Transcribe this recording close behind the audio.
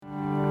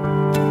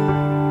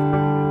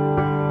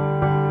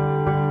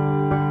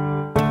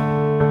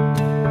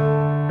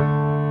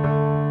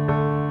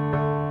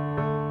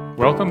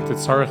Welcome to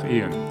Tzarech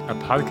Ian, a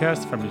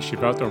podcast from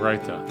Yeshivat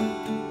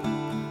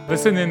Oraita.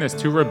 Listen in as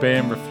two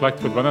Rebbeim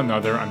reflect with one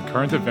another on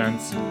current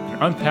events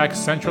and unpack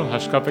central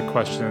hashkafic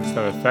questions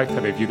that affect how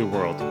they view the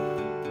world.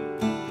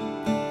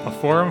 A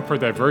forum for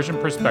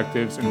divergent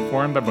perspectives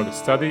informed by both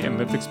study and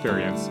lived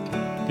experience,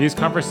 these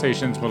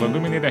conversations will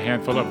illuminate a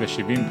handful of the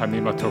Shivim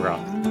Panim Torah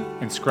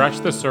and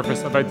scratch the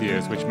surface of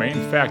ideas which may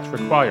in fact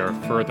require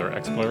further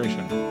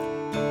exploration.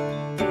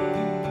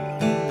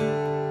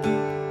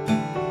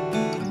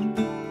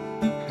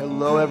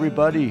 Hello,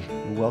 everybody,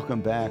 and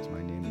welcome back.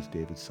 My name is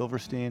David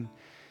Silverstein,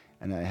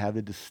 and I have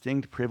the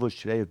distinct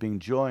privilege today of being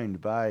joined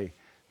by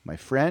my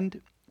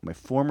friend, my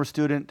former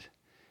student,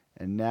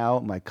 and now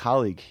my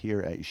colleague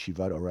here at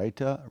Yeshivat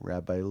Oraita,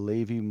 Rabbi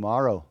Levi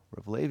Morrow.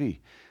 Rav Levi,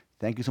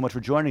 thank you so much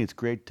for joining. It's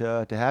great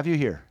to have you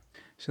here.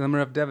 Shalom,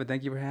 Rav David.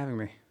 Thank you for having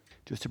me.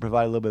 Just to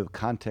provide a little bit of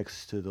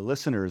context to the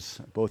listeners,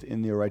 both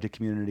in the Oraita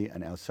community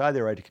and outside the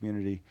Oraita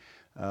community,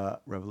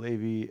 Rav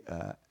Levi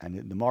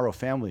and the Morrow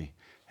family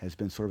has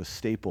been sort of a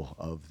staple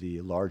of the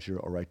larger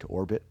Oraita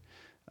orbit.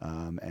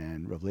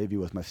 And Rav Levi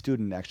was my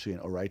student actually in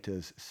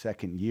Oraita's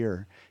second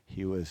year.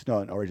 In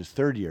Oraita's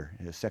third year.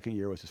 His second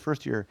year was his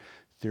first year.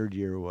 Third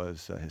year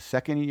was his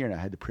second year, and I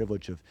had the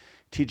privilege of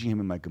teaching him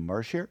in my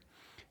Gemara shir.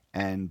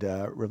 And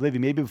Rav Levi,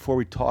 maybe before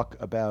we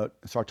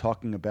start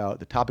talking about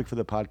the topic for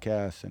the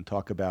podcast and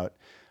talk about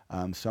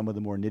some of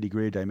the more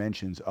nitty-gritty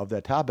dimensions of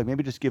that topic,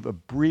 maybe just give a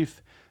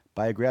brief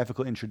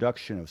biographical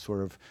introduction of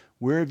sort of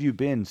where have you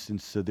been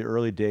since the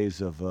early days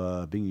of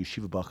being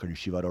Yeshiva Bacher and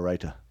Yeshivat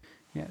Oraita?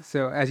 Yeah,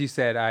 so as you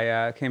said,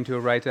 I came to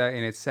Oraita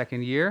in its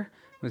second year,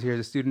 was here as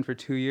a student for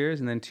 2 years,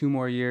 and then 2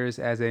 more years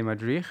as a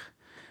madrich,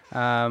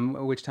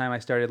 which time I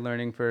started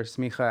learning for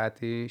smicha at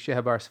the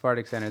Shehabar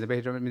Sephardic Center, the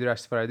Beit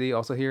Midrash Sephardi,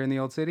 also here in the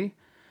Old City.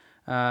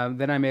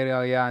 Then I made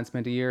Aliyah and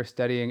spent a year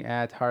studying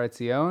at Har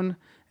Etzion,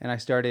 and I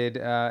started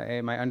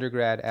my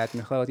undergrad at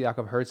Mechelet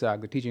Yaakov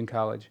Herzog, the teaching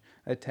college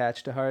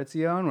attached to Har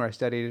Etzion, where I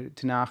studied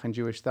Tanakh and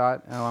Jewish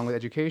thought along with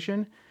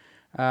education.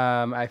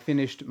 I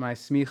finished my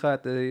smicha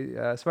at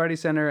the Sephardi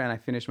Center, and I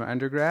finished my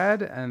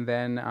undergrad, and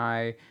then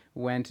I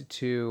went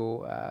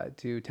to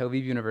Tel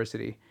Aviv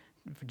University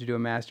to do a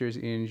master's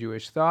in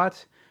Jewish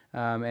thought.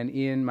 And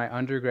in my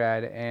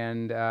undergrad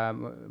and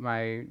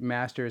my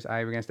master's,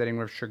 I began studying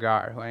Rav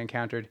Shagar, who I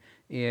encountered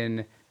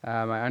in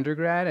my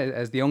undergrad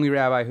as the only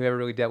rabbi who ever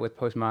really dealt with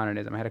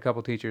postmodernism. I had a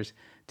couple teachers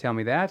tell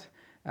me that.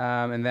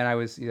 And then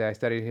I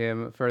studied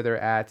him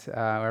further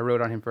I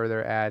wrote on him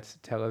further at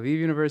Tel Aviv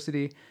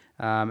University.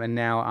 And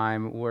now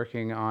I'm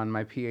working on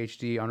my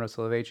PhD on Rosh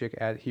Soloveitchik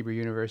at Hebrew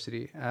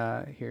University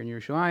here in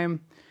Yerushalayim.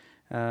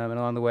 And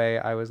along the way,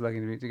 I was lucky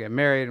to get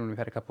married, and we've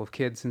had a couple of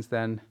kids since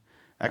then.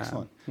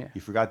 Excellent. Yeah.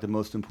 You forgot the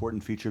most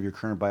important feature of your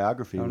current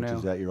biography, which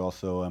is that you're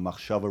also a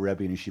Machshava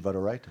Rebbe in Yeshivat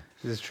Oraita.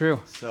 This is true.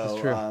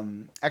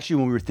 Actually,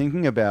 when we were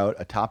thinking about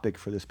a topic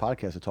for this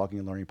podcast, a Talking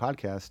and Learning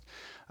podcast,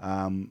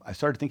 I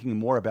started thinking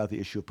more about the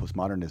issue of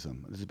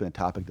postmodernism. This has been a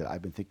topic that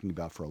I've been thinking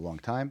about for a long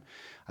time.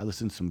 I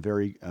listened to some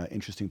very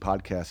interesting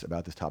podcasts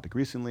about this topic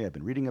recently. I've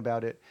been reading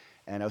about it.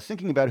 And I was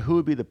thinking about who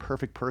would be the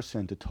perfect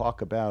person to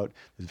talk about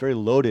this very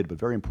loaded but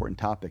very important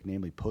topic,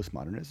 namely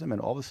postmodernism.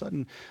 And all of a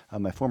sudden,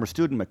 my former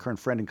student, my current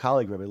friend and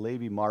colleague, Rabbi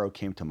Levi Morrow,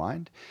 came to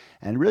mind.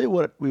 And really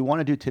what we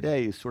want to do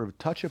today is sort of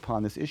touch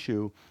upon this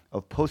issue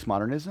of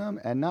postmodernism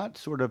and not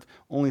sort of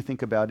only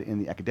think about it in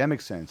the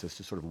academic sense as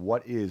to sort of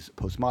what is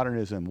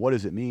postmodernism, what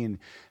does it mean,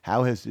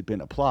 how has it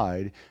been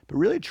applied, but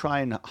really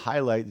try and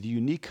highlight the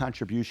unique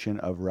contribution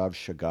of Rav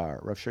Shagar.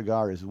 Rav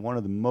Shagar is one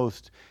of the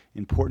most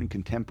important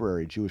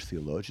contemporary Jewish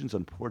theologians.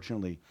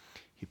 Unfortunately,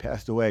 he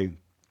passed away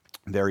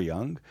very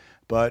young,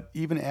 but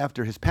even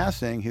after his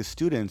passing, his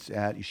students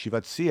at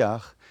Yeshivat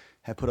Siach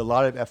have put a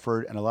lot of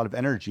effort and a lot of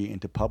energy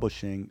into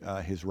publishing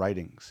his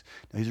writings.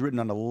 Now, he's written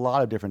on a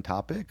lot of different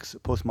topics.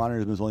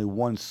 Postmodernism is only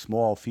one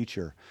small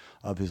feature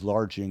of his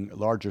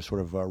larger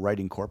sort of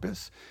writing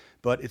corpus,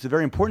 but it's a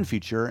very important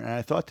feature, and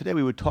I thought today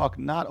we would talk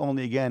not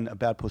only again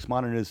about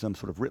postmodernism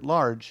sort of writ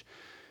large,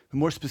 but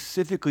more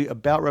specifically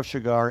about Rav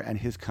Shagar and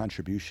his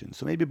contribution.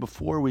 So maybe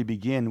before we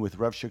begin with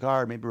Rav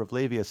Shagar, maybe Rav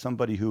Levi, as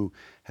somebody who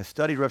has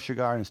studied Rav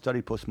Shagar and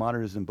studied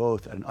postmodernism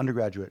both at an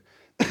undergraduate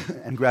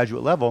and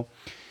graduate level,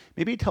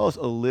 maybe tell us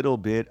a little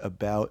bit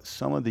about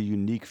some of the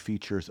unique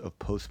features of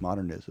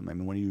postmodernism. I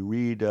mean, when you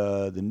read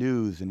the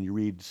news and you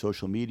read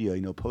social media,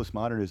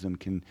 postmodernism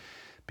can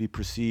be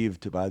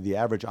perceived by the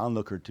average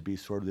onlooker to be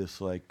sort of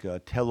this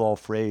tell-all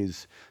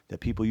phrase that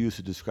people use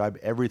to describe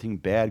everything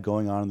bad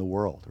going on in the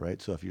world,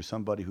 right? So if you're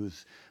somebody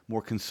who's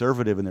more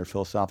conservative in their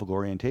philosophical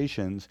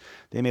orientations,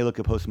 they may look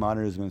at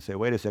postmodernism and say,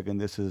 wait a second,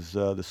 this is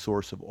the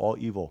source of all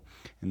evil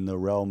in the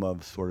realm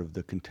of sort of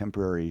the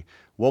contemporary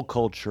woke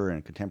culture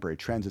and contemporary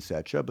trends,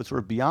 etc. But sort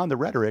of beyond the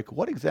rhetoric,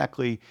 what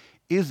exactly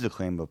is the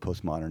claim of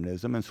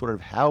postmodernism, and sort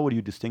of how would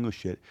you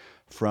distinguish it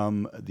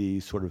from the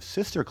sort of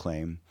sister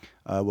claim,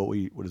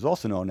 what is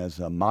also known as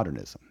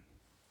modernism?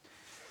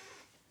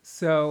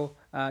 So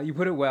you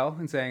put it well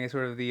in saying it's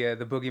sort of the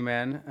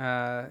boogeyman,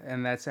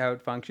 and that's how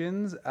it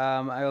functions.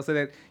 I will say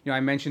that I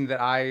mentioned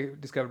that I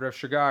discovered Rav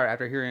Shigar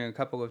after hearing a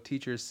couple of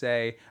teachers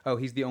say, "Oh,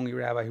 he's the only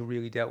rabbi who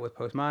really dealt with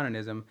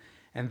postmodernism,"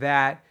 and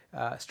that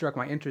struck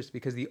my interest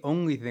because the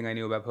only thing I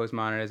knew about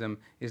postmodernism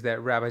is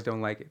that rabbis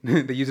don't like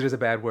it; they use it as a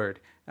bad word,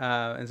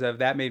 and so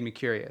that made me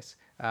curious.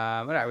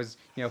 But I was,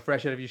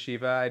 fresh out of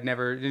yeshiva.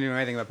 Didn't know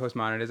anything about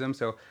postmodernism,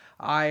 so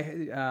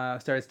I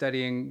started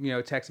studying,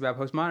 texts about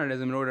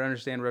postmodernism in order to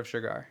understand Rav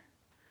Shigar.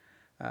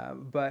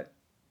 But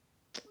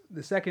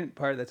the second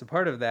part that's a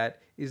part of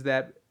that is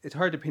that it's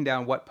hard to pin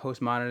down what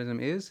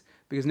postmodernism is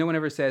because no one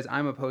ever says,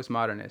 I'm a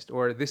postmodernist,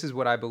 or this is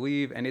what I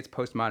believe, and it's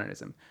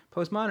postmodernism.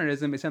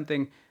 Postmodernism is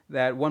something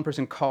that one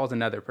person calls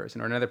another person,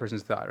 or another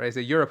person's thought, right?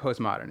 So you're a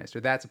postmodernist, or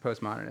that's a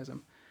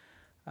postmodernism.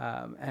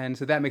 And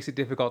so that makes it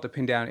difficult to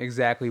pin down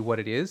exactly what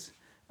it is.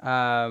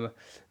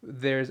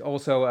 There's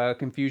also a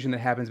confusion that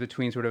happens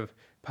between sort of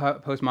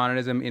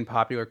postmodernism in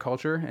popular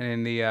culture and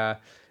in the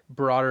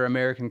broader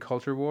American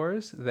culture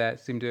wars that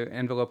seem to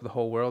envelope the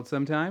whole world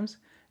sometimes.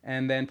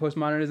 And then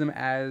postmodernism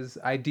as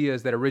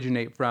ideas that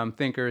originate from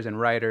thinkers and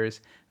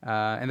writers.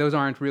 And those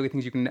aren't really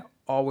things you can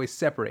always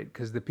separate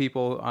because the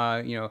people,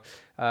 on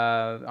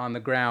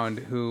the ground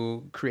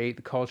who create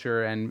the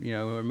culture and,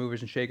 are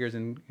movers and shakers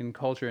in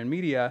culture and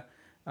media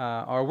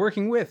are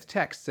working with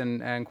texts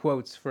and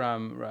quotes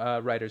from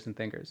writers and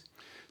thinkers.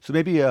 So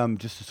maybe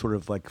just to sort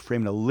of like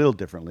frame it a little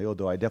differently,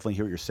 although I definitely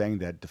hear what you're saying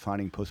that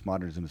defining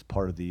postmodernism as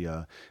part of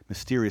the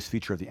mysterious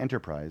feature of the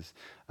enterprise.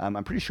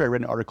 I'm pretty sure I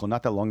read an article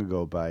not that long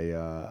ago by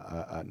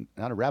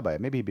not a rabbi, he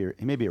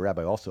may be a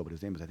rabbi also, but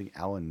his name is I think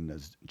Alan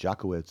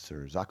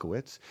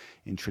Zakowitz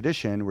in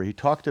Tradition, where he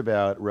talked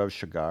about Rav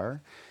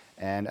Shigar.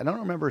 And I don't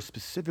remember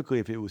specifically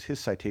if it was his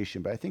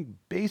citation, but I think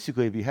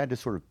basically if you had to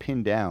sort of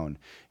pin down,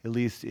 at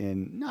least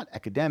in not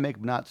academic,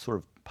 but not sort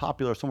of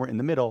popular, somewhere in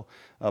the middle,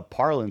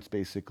 parlance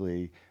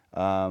basically,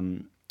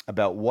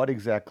 about what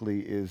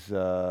exactly is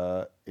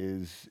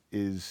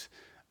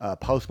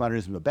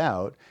postmodernism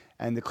about.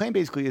 And the claim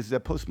basically is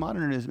that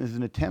postmodernism is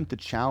an attempt to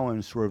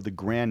challenge sort of the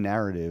grand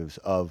narratives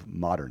of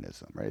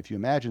modernism, right? If you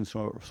imagine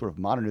sort of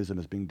modernism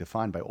as being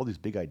defined by all these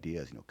big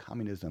ideas,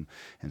 communism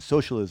and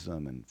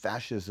socialism and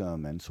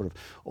fascism and sort of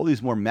all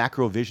these more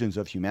macro visions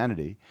of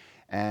humanity.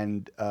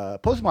 And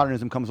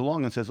postmodernism comes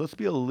along and says, let's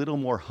be a little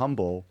more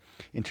humble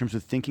in terms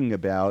of thinking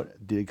about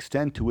the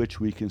extent to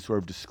which we can sort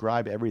of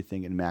describe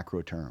everything in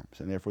macro terms.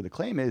 And therefore the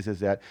claim is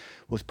that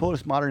what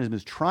postmodernism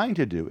is trying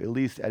to do, at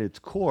least at its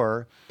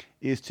core,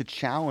 is to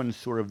challenge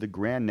sort of the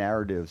grand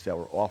narratives that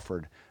were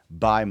offered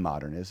by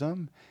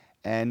modernism,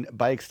 and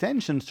by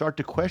extension start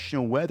to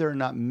question whether or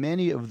not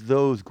many of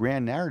those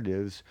grand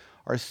narratives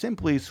are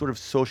simply sort of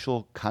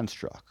social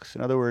constructs.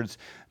 In other words,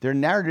 they're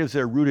narratives that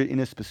are rooted in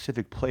a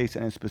specific place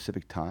and a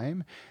specific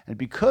time. And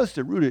because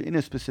they're rooted in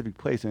a specific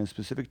place and a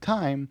specific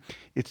time,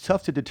 it's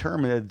tough to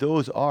determine that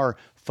those are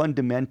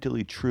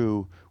fundamentally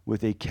true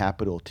with a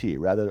capital T.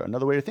 Rather,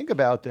 another way to think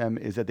about them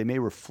is that they may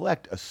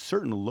reflect a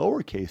certain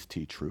lowercase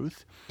t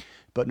truth,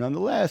 but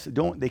nonetheless,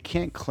 they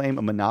can't claim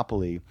a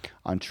monopoly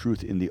on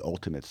truth in the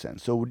ultimate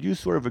sense. So would you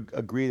sort of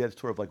agree that's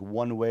sort of like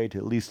one way to,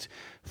 at least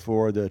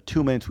for the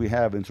 2 minutes we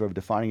have in sort of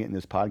defining it in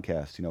this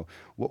podcast,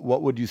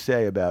 what would you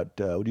say about,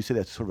 would you say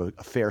that's sort of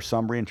a fair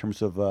summary in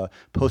terms of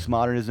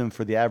postmodernism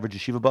for the average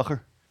yeshiva bacher?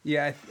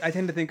 Yeah, I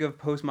tend to think of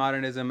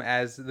postmodernism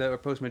as or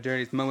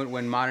postmodernity, the moment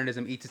when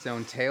modernism eats its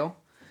own tail.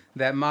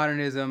 That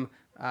modernism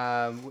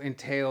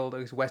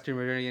Western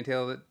modernity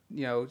entailed,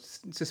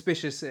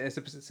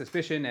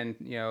 suspicion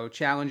and,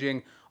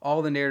 challenging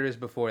all the narratives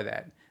before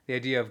that. The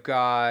idea of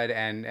God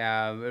and,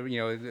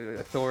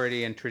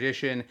 authority and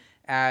tradition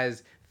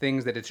as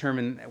things that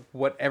determine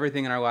what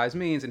everything in our lives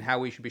means and how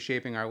we should be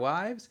shaping our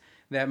lives.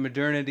 That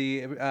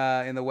modernity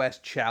in the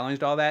West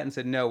challenged all that and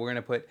said, no, we're going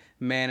to put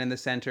man in the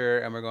center,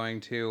 and we're going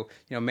to,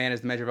 man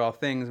is the measure of all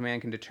things. Man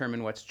can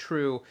determine what's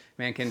true.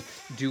 Man can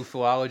do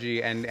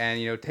philology and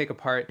take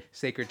apart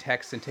sacred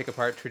texts and take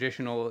apart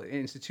traditional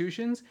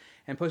institutions.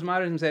 And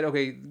postmodernism said,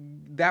 okay,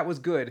 that was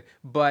good,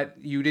 but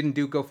you didn't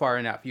go far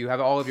enough. You have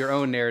all of your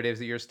own narratives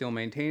that you're still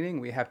maintaining.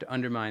 We have to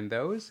undermine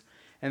those.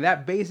 And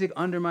that basic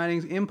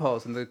undermining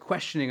impulse and the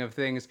questioning of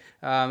things,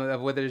 of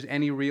whether there's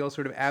any real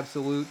sort of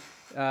absolute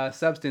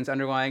substance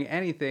underlying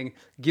anything,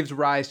 gives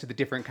rise to the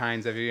different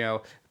kinds of,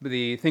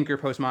 the thinker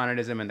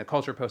postmodernism and the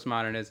culture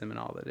postmodernism and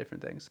all the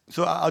different things.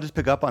 So I'll just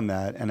pick up on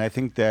that. And I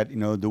think that,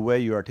 the way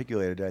you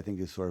articulated it, I think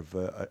is sort of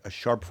a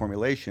sharp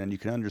formulation. And you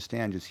can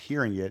understand just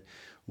hearing it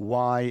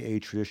why a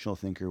traditional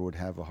thinker would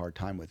have a hard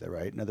time with it,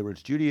 right? In other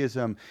words,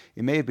 Judaism,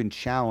 it may have been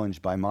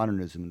challenged by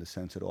modernism in the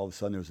sense that all of a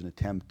sudden there was an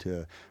attempt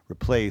to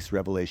replace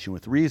revelation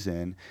with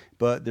reason,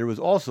 but there was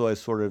also a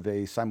sort of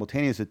a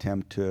simultaneous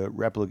attempt to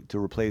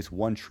replace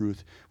one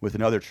truth with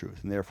another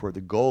truth. And therefore,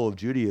 the goal of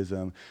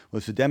Judaism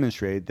was to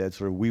demonstrate that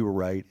sort of we were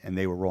right and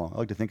they were wrong. I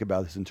like to think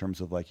about this in terms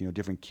of like,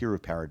 different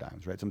Kiruv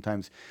paradigms, right?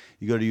 Sometimes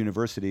you go to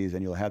universities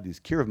and you'll have these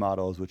Kiruv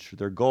models, which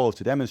their goal is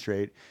to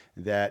demonstrate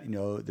that,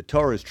 the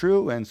Torah is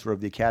true and sort of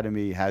the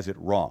academy has it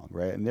wrong,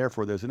 right? And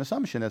therefore, there's an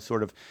assumption that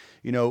sort of,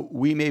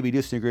 we may be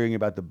disagreeing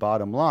about the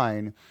bottom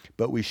line,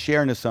 but we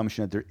share an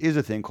assumption that there is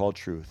a thing called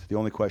truth. The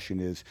only question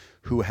is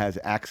who has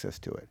access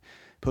to it.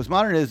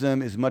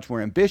 Postmodernism is much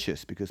more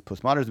ambitious because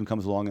postmodernism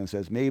comes along and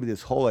says maybe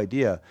this whole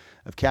idea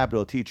of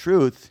capital T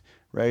truth,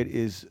 right,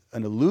 is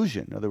an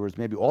illusion. In other words,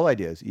 maybe all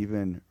ideas,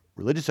 even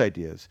religious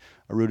ideas,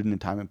 are rooted in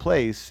time and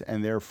place,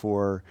 and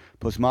therefore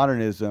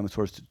postmodernism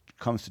sort of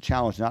comes to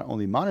challenge not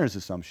only modernist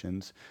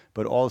assumptions,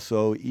 but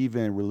also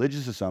even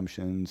religious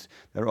assumptions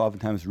that are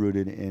oftentimes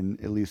rooted in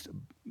at least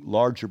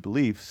larger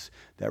beliefs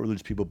that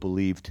religious people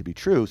believe to be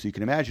true. So you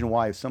can imagine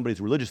why if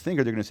somebody's a religious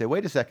thinker, they're going to say,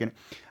 wait a second,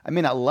 I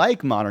may not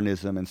like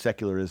modernism and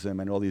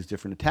secularism and all these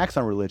different attacks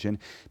on religion,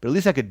 but at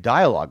least I could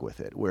dialogue with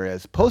it.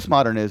 Whereas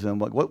postmodernism,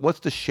 what's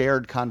the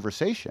shared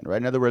conversation,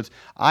 right? In other words,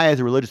 I as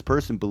a religious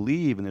person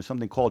believe and there's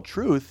something called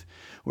truth,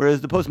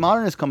 whereas the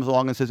postmodernist comes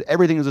along and says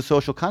everything is a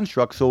social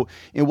construct, so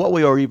in what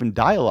way are we even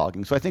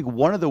dialoguing? So I think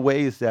one of the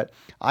ways that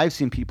I've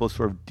seen people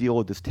sort of deal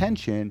with this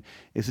tension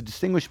is to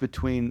distinguish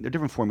between, there are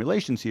different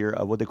formulations here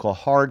of what they call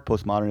hard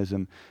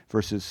postmodernism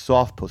versus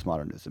soft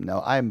postmodernism. Now,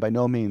 I am by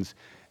no means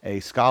a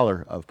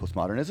scholar of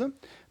postmodernism,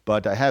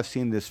 but I have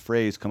seen this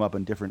phrase come up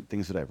in different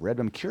things that I've read.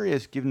 I'm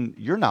curious, given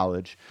your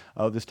knowledge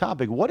of this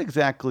topic, what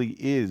exactly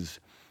is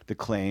the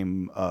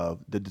claim of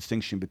the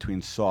distinction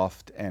between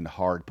soft and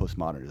hard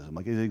postmodernism?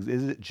 Like,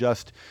 is it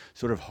just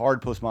sort of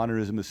hard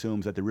postmodernism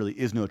assumes that there really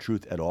is no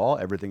truth at all?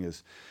 Everything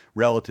is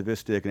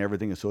relativistic and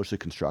everything is socially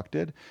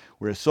constructed.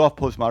 Whereas soft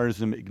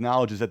postmodernism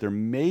acknowledges that there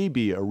may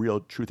be a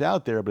real truth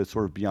out there, but it's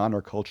sort of beyond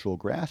our cultural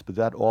grasp. Is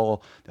that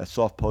all that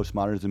soft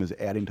postmodernism is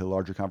adding to the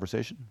larger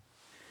conversation?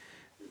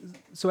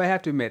 So I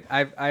have to admit,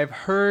 I've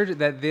heard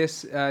that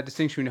this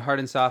distinction between hard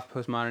and soft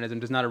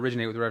postmodernism does not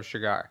originate with Rav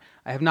Shigar.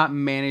 I have not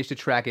managed to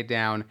track it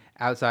down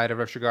outside of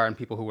Rav Shigar and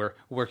people who were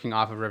working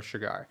off of Rav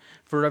Shigar.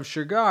 For Rav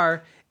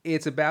Shigar,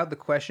 it's about the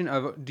question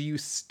of, do you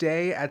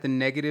stay at the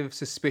negative,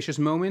 suspicious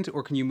moment,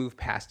 or can you move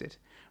past it?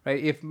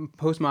 Right? If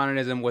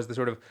postmodernism was the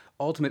sort of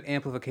ultimate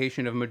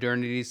amplification of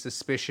modernity's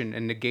suspicion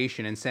and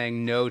negation and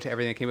saying no to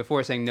everything that came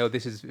before, saying no,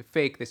 this is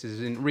fake, this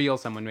isn't real,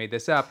 someone made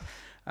this up,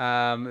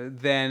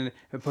 then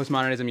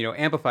postmodernism,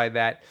 amplified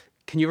that.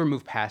 Can you ever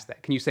move past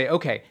that? Can you say,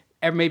 okay,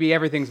 maybe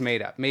everything's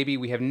made up. Maybe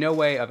we have no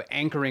way of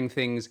anchoring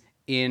things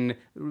in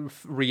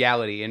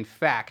reality, in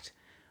fact.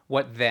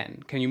 What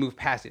then? Can you move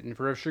past it? And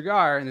for Rav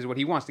Shigar, and this is what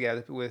he wants to get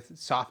at with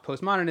soft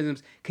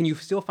postmodernisms, can you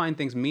still find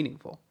things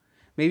meaningful?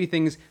 Maybe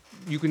things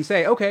you can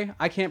say, okay,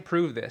 I can't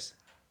prove this,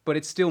 but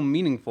it's still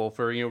meaningful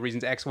for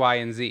reasons X, Y,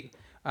 and Z.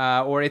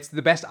 Or it's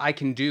the best I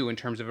can do in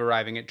terms of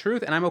arriving at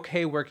truth, and I'm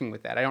okay working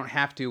with that. I don't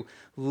have to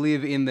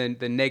live in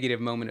the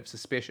negative moment of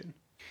suspicion.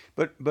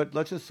 But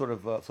let's just sort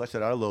of flesh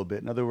that out a little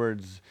bit. In other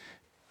words,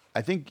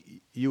 I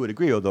think you would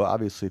agree, although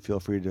obviously feel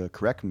free to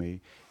correct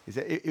me, is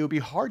that it would be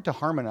hard to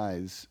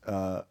harmonize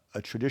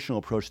a traditional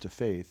approach to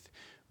faith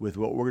with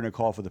what we're going to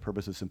call, for the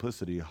purpose of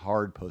simplicity,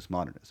 hard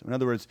postmodernism. In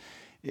other words,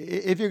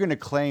 if you're going to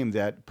claim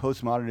that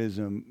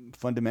postmodernism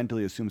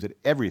fundamentally assumes that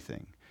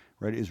everything,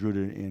 right, is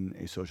rooted in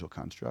a social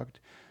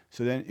construct,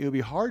 so then it would be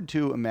hard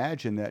to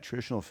imagine that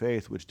traditional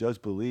faith, which does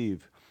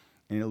believe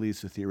in at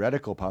least a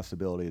theoretical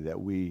possibility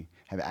that we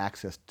have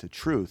access to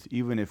truth,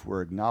 even if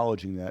we're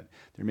acknowledging that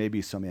there may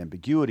be some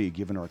ambiguity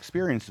given our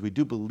experiences, we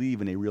do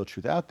believe in a real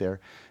truth out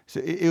there. So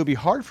it would be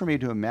hard for me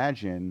to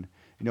imagine,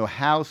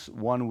 how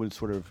one would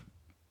sort of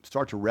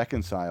start to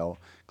reconcile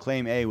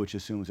claim A, which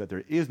assumes that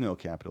there is no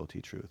capital T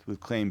truth, with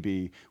claim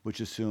B, which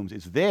assumes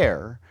it's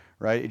there,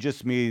 right? It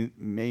just may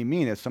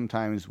mean that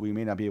sometimes we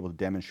may not be able to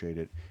demonstrate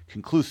it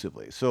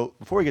conclusively. So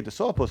before we get to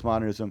soft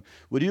postmodernism,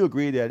 would you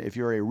agree that if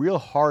you're a real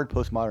hard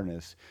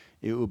postmodernist,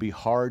 it would be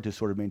hard to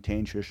sort of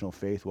maintain traditional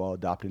faith while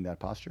adopting that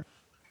posture?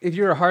 If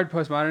you're a hard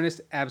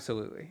postmodernist,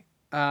 absolutely.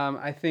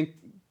 I think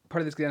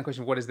part of this gets down to the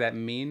question of what does that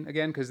mean,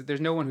 again? Because there's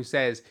no one who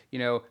says,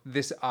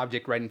 this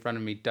object right in front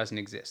of me doesn't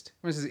exist.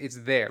 It's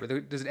there,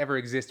 but does it ever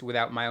exist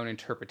without my own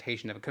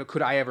interpretation of it?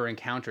 Could I ever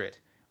encounter it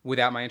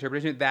without my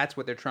interpretation? That's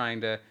what they're trying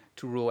to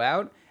rule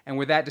out. And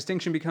where that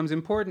distinction becomes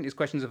important is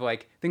questions of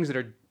like things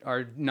that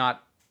are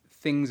not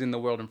things in the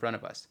world in front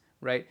of us,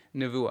 right?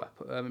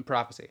 Nevuah,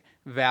 prophecy,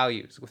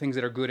 values, things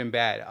that are good and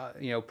bad,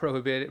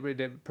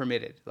 prohibited,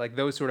 permitted, like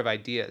those sort of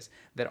ideas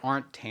that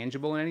aren't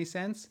tangible in any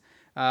sense.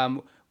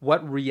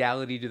 What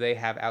reality do they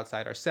have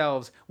outside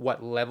ourselves?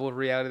 What level of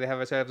reality do they have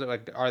outside ourselves?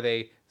 Like, are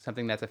they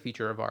something that's a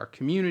feature of our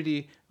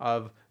community,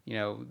 of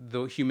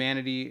the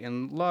humanity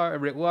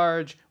writ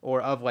large,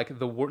 or of like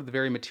the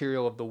very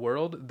material of the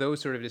world?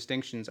 Those sort of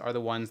distinctions are the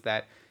ones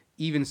that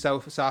even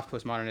soft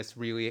postmodernists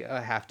really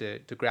have to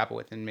grapple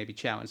with and maybe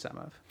challenge some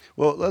of.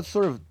 Well, let's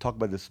sort of talk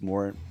about this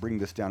more, bring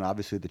this down.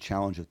 Obviously, the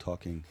challenge of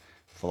talking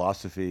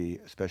philosophy,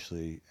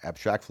 especially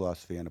abstract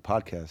philosophy, on a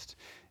podcast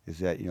is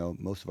that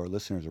most of our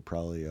listeners are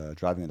probably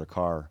driving in their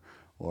car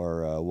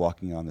or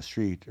walking on the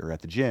street or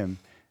at the gym,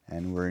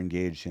 and we're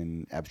engaged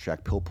in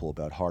abstract pill-pull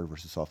about hard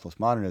versus soft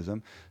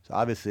postmodernism. So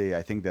obviously,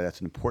 I think that that's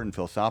an important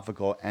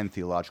philosophical and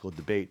theological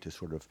debate to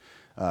sort of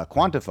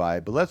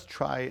quantify. But let's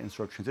try and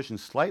sort of transition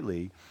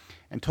slightly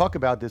and talk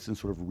about this in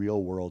sort of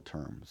real world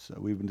terms. So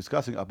we've been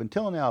discussing up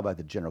until now about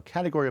the general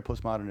category of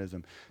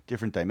postmodernism,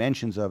 different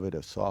dimensions of it,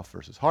 of soft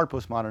versus hard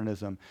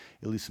postmodernism,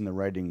 at least in the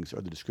writings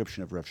or the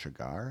description of Rav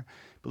Shagar.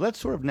 But let's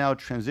sort of now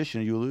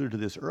transition, you alluded to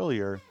this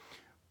earlier,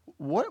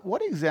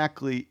 what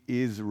exactly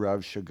is Rav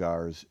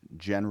Shagar's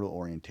general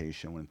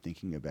orientation when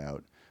thinking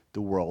about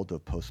the world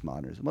of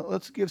postmodernism? Well,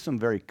 let's give some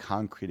very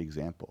concrete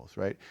examples,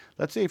 right?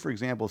 Let's say, for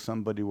example,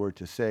 somebody were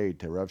to say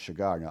to Rav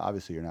Shagar, now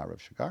obviously you're not Rav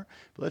Shagar,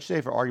 but let's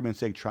say for argument's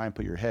sake, try and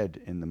put your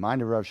head in the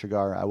mind of Rav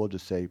Shagar. I will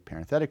just say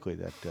parenthetically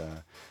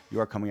that you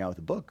are coming out with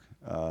a book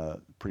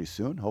pretty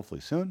soon,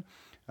 hopefully soon,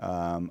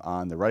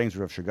 on the writings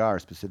of Rav Shagar,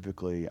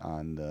 specifically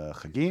on the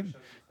Chagim,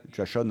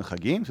 Drashot and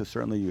Chagim. So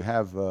certainly you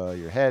have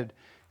your head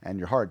and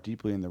your heart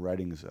deeply in the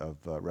writings of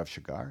Rav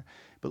Shagar.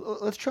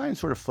 But let's try and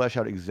sort of flesh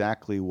out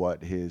exactly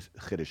what his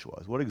chiddush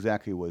was. What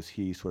exactly was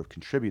he sort of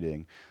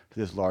contributing to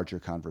this larger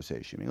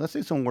conversation? I mean, let's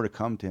say someone were to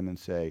come to him and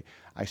say,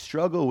 I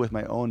struggle with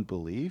my own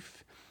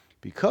belief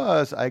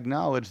because I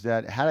acknowledge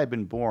that had I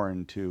been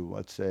born to,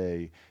 let's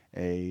say,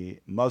 a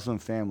Muslim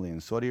family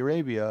in Saudi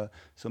Arabia,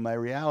 so my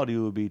reality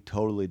would be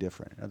totally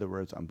different. In other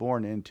words, I'm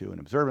born into an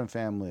observant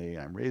family,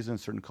 I'm raised in a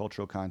certain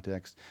cultural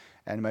context,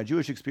 and my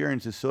Jewish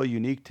experience is so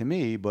unique to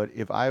me, but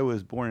if I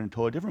was born in a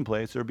totally different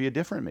place, there would be a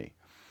different me.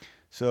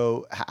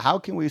 So how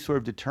can we sort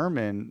of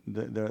determine,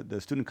 the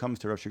student comes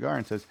to Rav Shagar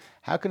and says,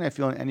 how can I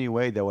feel in any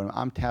way that what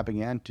I'm tapping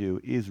into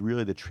is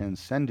really the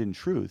transcendent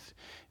truth?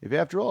 If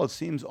after all, it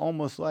seems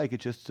almost like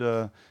it's just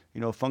a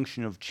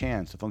function of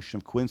chance, a function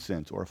of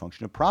coincidence, or a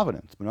function of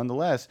providence. But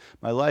nonetheless,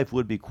 my life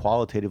would be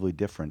qualitatively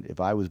different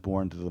if I was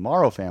born to the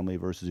Morrow family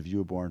versus if you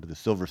were born to the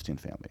Silverstein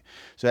family.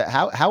 So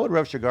how would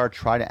Rav Shagar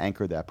try to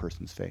anchor that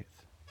person's faith?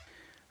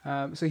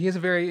 So he has a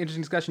very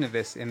interesting discussion of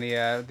this in the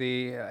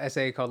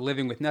essay called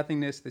 "Living with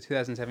Nothingness," the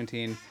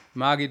 2017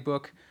 Maggid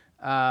book.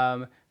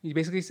 He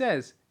basically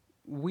says,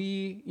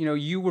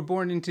 you were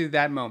born into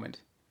that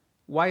moment.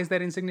 Why is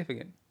that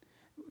insignificant?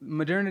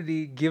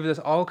 Modernity gives us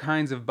all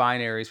kinds of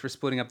binaries for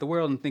splitting up the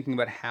world and thinking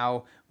about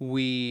how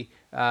we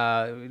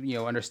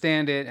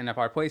understand it and have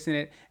our place in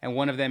it. And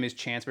one of them is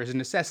chance versus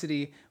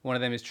necessity. One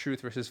of them is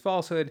truth versus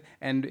falsehood,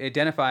 and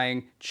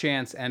identifying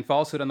chance and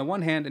falsehood on the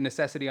one hand and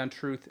necessity on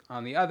truth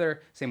on the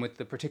other. Same with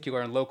the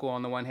particular and local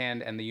on the one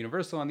hand and the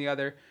universal on the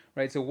other.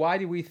 Right? So why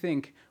do we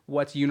think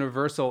what's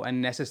universal and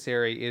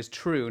necessary is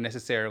true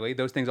necessarily?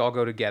 Those things all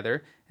go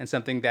together, and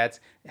something that's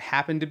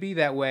happened to be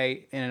that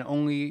way and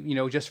only,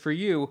 just for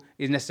you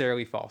is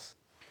necessarily false.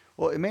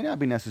 Well, it may not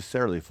be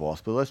necessarily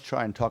false, but let's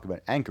try and talk about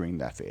anchoring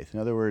that faith.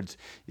 In other words,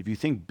 if you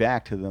think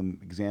back to the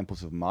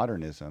examples of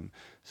modernism,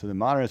 so the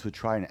modernist would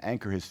try and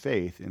anchor his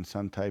faith in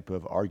some type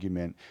of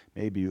argument.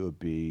 Maybe it would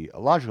be a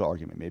logical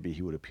argument. Maybe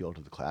he would appeal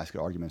to the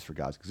classical arguments for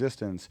God's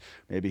existence.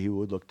 Maybe he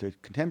would look to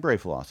contemporary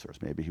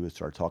philosophers. Maybe he would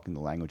start talking the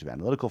language of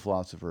analytical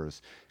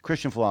philosophers,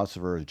 Christian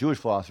philosophers, Jewish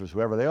philosophers,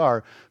 whoever they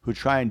are, who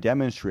try and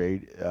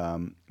demonstrate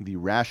the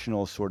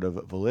rational sort of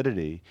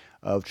validity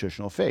of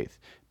traditional faith.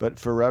 But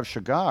for Rav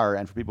Shagar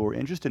and for people who are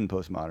interested in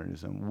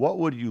postmodernism, what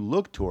would you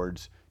look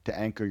towards to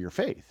anchor your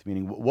faith?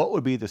 Meaning, what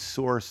would be the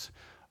source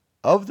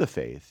of the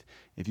faith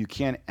if you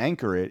can't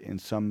anchor it in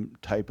some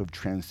type of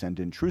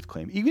transcendent truth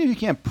claim, even if you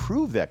can't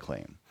prove that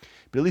claim?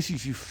 But at least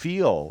if you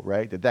feel,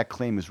 right, that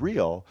claim is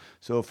real.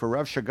 So for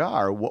Rav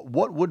Shagar,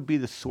 what would be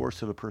the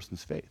source of a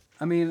person's faith?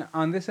 I mean,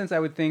 on this sense, I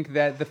would think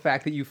that the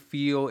fact that you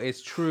feel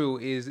it's true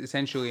is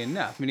essentially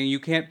enough. Meaning you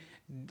can't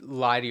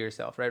lie to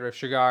yourself, right? Rav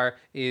Shagar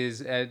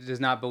does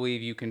not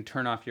believe you can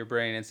turn off your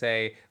brain and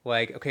say,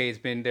 like, okay,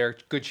 there are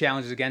good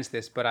challenges against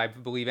this, but I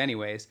believe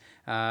anyways.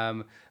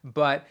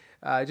 But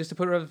just to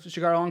put Rav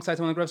Shagar alongside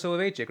someone like Rav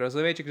Soloveitchik. Rav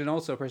Soloveitchik is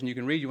also a person you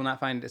can read. You will not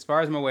find, as far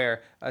as I'm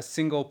aware, a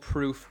single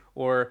proof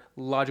or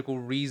logical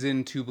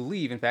reason to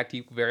believe. In fact,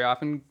 he very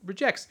often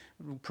rejects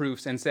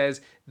proofs and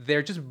says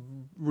they're just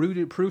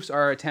rooted. Proofs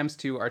are attempts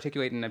to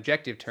articulate in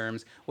objective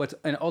terms what's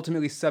an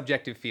ultimately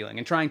subjective feeling.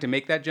 And trying to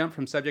make that jump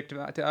from subjective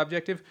to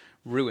objective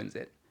ruins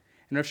it.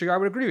 And Rav Shagar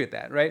would agree with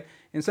that, right?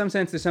 In some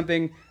sense, there's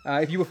something,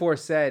 if you before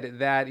said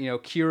that,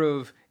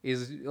 Kirov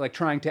is like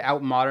trying to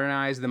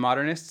out-modernize the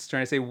modernists,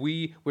 trying to say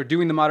we're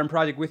doing the modern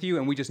project with you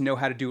and we just know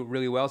how to do it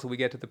really well so we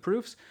get to the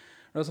proofs.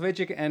 Rav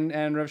Soloveitchik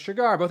and Rav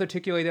Shagar both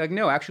articulated, like,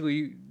 no,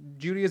 actually,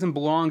 Judaism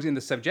belongs in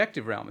the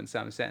subjective realm in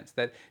some sense,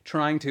 that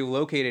trying to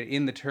locate it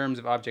in the terms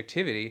of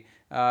objectivity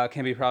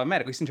can be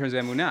problematic, at least in terms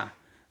of emunah.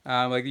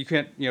 Like you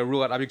can't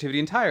rule out objectivity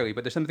entirely,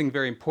 but there's something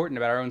very important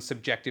about our own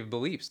subjective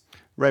beliefs.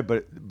 Right,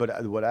 but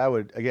what I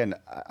would, again,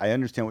 I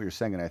understand what you're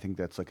saying, and I think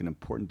that's like an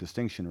important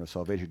distinction. Rav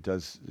Soloveitchik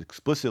does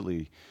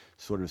explicitly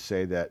sort of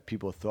say that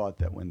people thought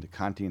that when the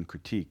Kantian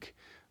critique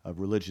of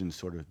religion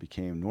sort of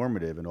became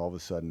normative, and all of a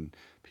sudden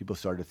people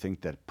started to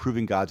think that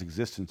proving God's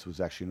existence was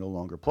actually no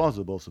longer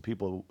plausible. So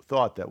people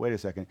thought that, wait a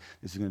second,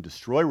 this is going to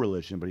destroy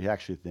religion, but he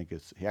actually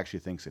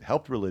thinks it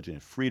helped religion,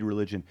 it freed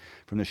religion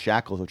from the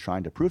shackles of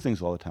trying to prove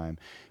things all the time.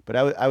 But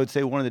I would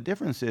say one of the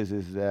differences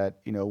is that,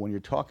 when you're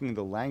talking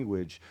the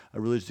language,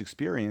 a religious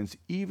experience,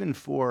 even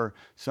for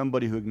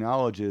somebody who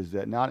acknowledges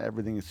that not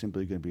everything is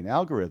simply going to be an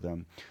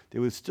algorithm, they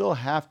would still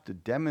have to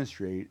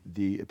demonstrate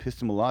the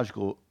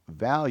epistemological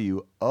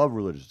value of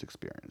religious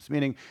experience.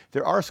 Meaning,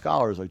 there are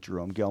scholars like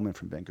Jerome Gelman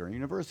from Ben Gurion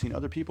University and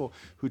other people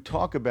who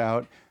talk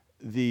about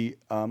the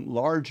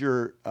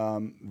larger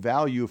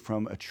value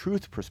from a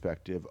truth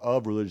perspective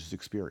of religious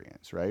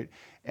experience, right?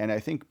 And I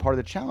think part of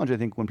the challenge,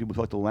 when people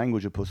talk the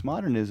language of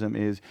postmodernism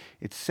is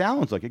it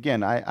sounds like,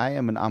 again, I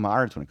am an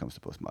amaretz when it comes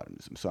to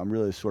postmodernism, so I'm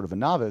really sort of a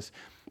novice,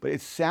 but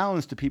it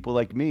sounds to people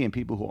like me and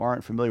people who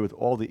aren't familiar with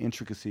all the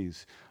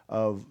intricacies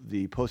of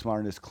the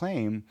postmodernist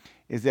claim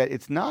is that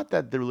it's not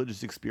that the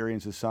religious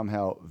experience is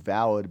somehow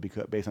valid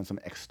based on some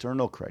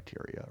external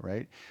criteria,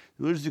 right?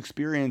 The religious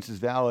experience is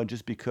valid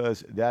just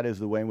because that is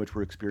the way in which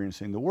we're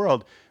experiencing the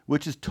world,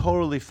 which is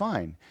totally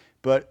fine.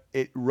 But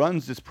it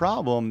runs this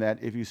problem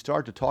that if you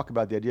start to talk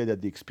about the idea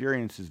that the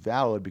experience is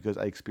valid because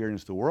I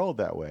experience the world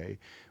that way,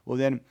 well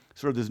then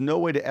sort of there's no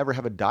way to ever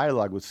have a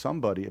dialogue with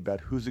somebody about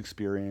whose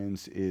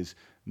experience is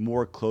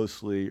more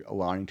closely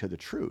aligning to the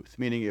truth.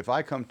 Meaning if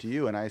I come to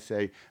you and I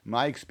say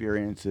my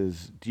experience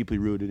is deeply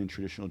rooted in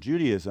traditional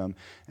Judaism,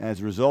 and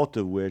as a result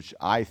of which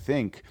I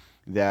think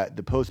that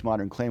the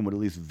postmodern claim would at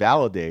least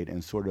validate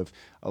and sort of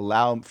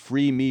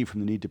free me from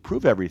the need to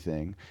prove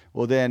everything,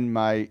 well then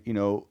my,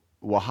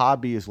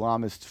 Wahhabi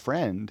Islamist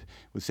friend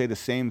would say the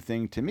same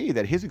thing to me,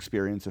 that his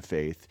experience of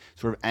faith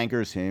sort of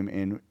anchors him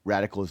in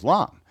radical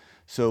Islam.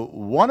 So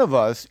one of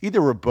us, either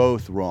we're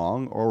both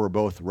wrong or we're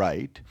both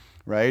right?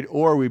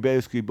 Or we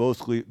basically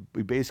both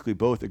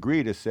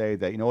agree to say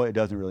that, it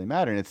doesn't really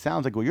matter. And it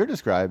sounds like what you're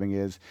describing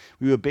is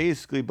we would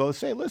basically both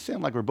say,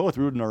 listen, like we're both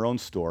rooted in our own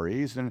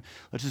stories and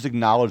let's just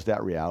acknowledge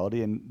that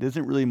reality. And there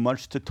isn't really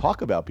much to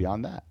talk about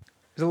beyond that.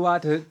 There's a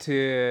lot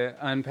to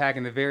unpack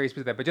in the various bits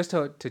of that, but just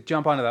to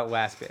jump onto that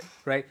last bit,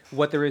 right?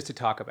 What there is to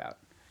talk about,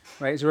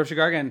 right? So Rav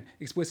Shigar, again,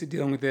 explicitly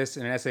dealing with this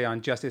in an essay on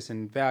justice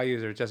and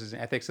values or justice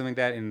and ethics, something like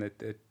that, in the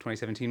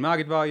 2017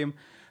 Maggid volume.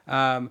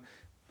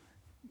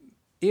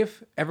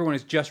 If everyone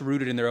is just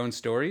rooted in their own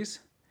stories,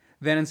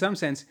 then in some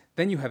sense,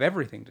 then you have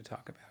everything to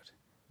talk about.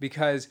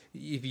 Because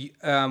if you,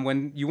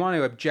 when you want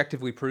to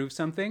objectively prove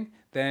something,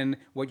 then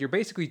what you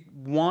basically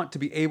want to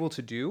be able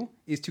to do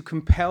is to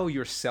compel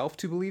yourself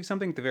to believe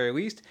something at the very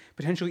least,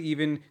 potentially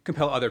even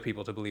compel other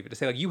people to believe it. To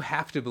say, like, you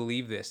have to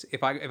believe this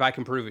if I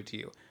can prove it to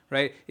you,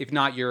 right? If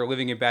not, you're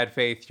living in bad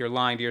faith, you're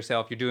lying to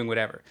yourself, you're doing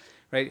whatever,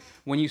 right?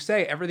 When you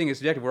say everything is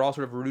subjective, we're all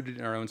sort of rooted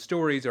in our own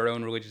stories, our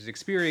own religious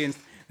experience,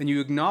 then you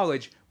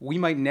acknowledge we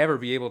might never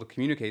be able to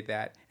communicate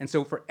that. And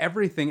so for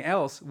everything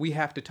else, we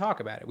have to talk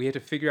about it. We have to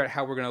figure out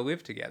how we're going to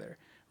live together,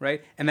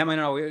 right? And that might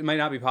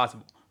not be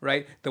possible,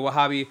 right? The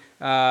Wahhabi,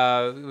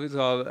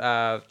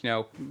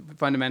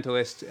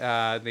 fundamentalist,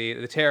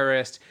 the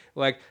terrorist,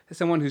 like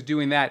someone who's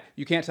doing that,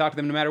 you can't talk to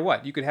them no matter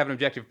what. You could have an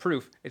objective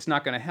proof. It's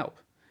not going to help.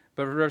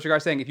 But Rav Shigar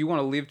is saying if you want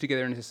to live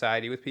together in a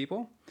society with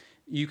people,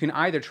 you can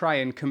either try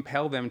and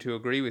compel them to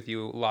agree with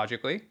you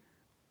logically,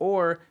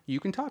 or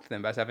you can talk to them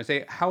about stuff and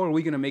say, how are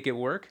we going to make it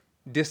work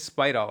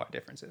despite all our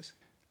differences?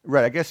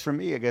 Right. I guess for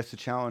me, the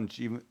challenge,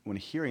 even when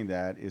hearing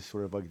that, is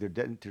sort of like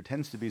there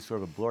tends to be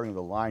sort of a blurring of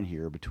the line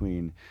here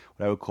between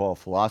what I would call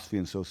philosophy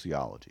and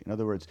sociology. In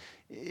other words,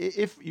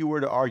 if you were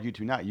to argue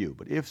to, not you,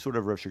 but if sort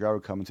of Rav Shigar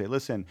would come and say,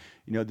 listen,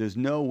 there's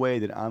no way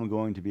that I'm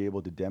going to be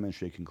able to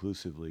demonstrate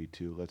conclusively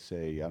to, let's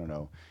say, I don't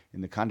know,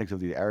 in the context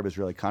of the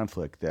Arab-Israeli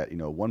conflict that,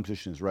 one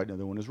position is right and the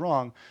other one is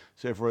wrong.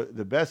 So if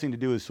the best thing to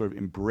do is sort of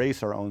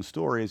embrace our own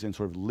stories and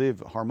sort of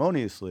live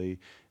harmoniously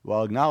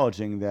while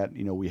acknowledging that,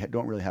 we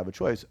don't really have a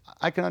choice,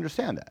 I can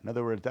understand that. In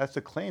other words, that's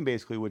the claim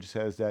basically which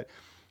says that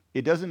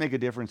it doesn't make a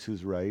difference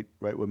who's right?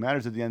 What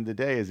matters at the end of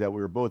the day is that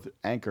we're both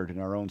anchored in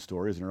our own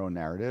stories and our own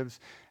narratives,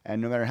 and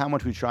no matter how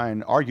much we try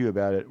and argue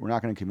about it, we're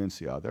not going to convince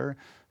the other.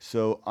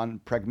 So on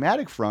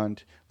pragmatic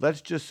front, let's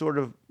just sort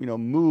of,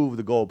 move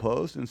the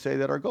goalpost and say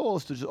that our goal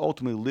is to just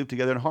ultimately live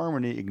together in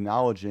harmony,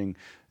 acknowledging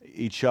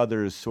each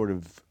other's sort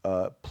of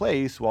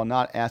place while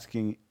not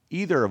asking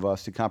either of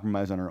us to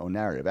compromise on our own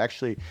narrative.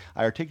 Actually,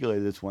 I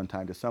articulated this one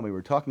time to somebody. We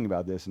were talking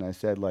about this, and I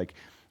said, like,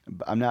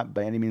 I'm not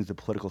by any means a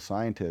political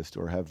scientist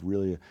or have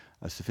really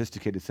a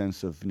sophisticated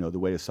sense of, the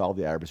way to solve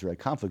the Arab-Israeli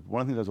conflict. But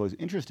one of the things I was always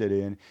interested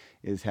in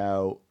is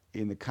how,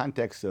 in the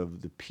context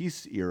of the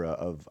peace era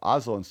of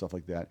Oslo and stuff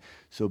like that,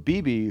 so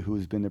Bibi,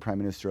 who's been the prime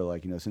minister,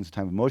 since the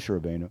time of Moshe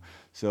Rabbeinu,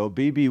 so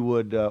Bibi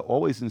would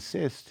always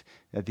insist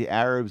that the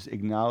Arabs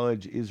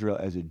acknowledge Israel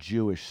as a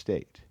Jewish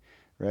state,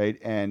 right?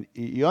 And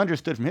you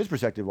understood from his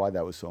perspective why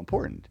that was so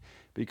important.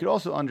 But you could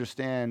also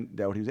understand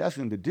that what he was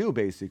asking them to do,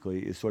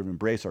 basically, is sort of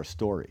embrace our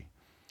story,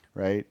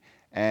 right?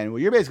 And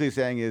what you're basically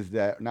saying is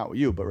that, not what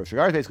you, but Rav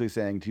Shigar is basically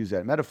saying, to use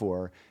that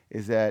metaphor,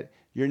 is that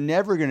you're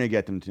never going to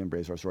get them to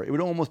embrace our story. It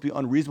would almost be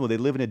unreasonable. They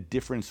live in a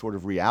different sort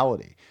of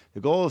reality. The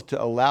goal is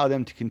to allow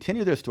them to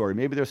continue their story.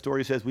 Maybe their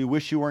story says, we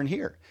wish you weren't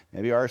here.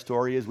 Maybe our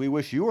story is, we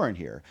wish you weren't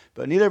here.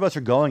 But neither of us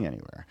are going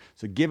anywhere.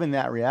 So given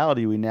that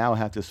reality, we now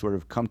have to sort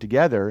of come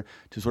together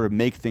to sort of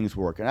make things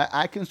work. And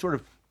I can sort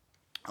of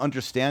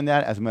understand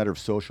that as a matter of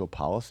social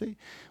policy.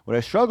 What I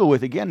struggle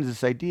with, again, is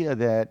this idea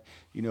that,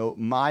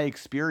 my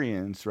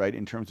experience, right,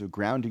 in terms of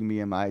grounding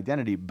me in my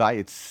identity by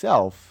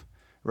itself,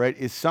 right,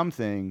 is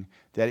something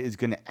that is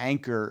going to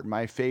anchor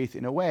my faith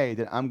in a way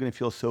that I'm going to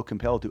feel so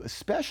compelled to,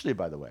 especially,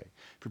 by the way,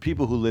 for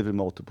people who live in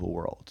multiple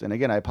worlds. And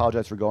again, I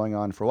apologize for going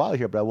on for a while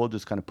here, but I will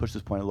just kind of push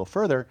this point a little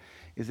further,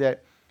 is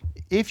that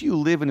if you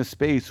live in a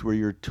space where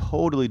you're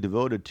totally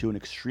devoted to an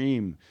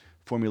extreme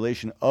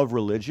formulation of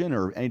religion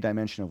or any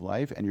dimension of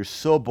life, and you're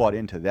so bought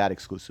into that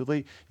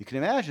exclusively, you can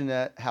imagine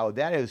that how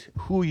that is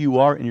who you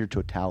are in your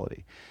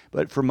totality.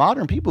 But for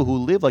modern people who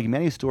live like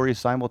many stories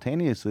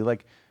simultaneously,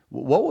 like,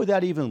 what would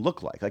that even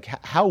look like? Like,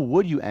 how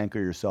would you anchor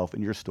yourself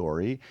in your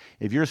story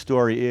if your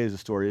story is a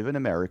story of an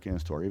American, a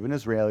story of an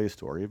Israeli, a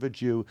story of a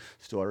Jew,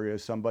 a story of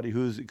somebody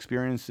who's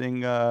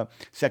experiencing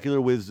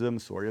secular wisdom,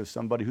 story of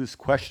somebody who's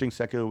questioning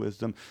secular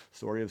wisdom,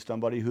 story of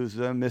somebody who's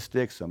a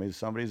mystic,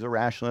 somebody's a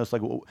rationalist.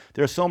 Like,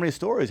 there are so many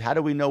stories. How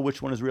do we know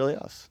which one is really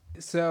us?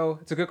 So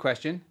it's a good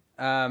question.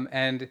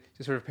 And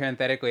just sort of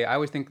parenthetically, I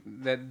always think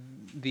that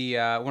the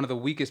one of the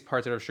weakest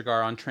parts of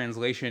Shigar on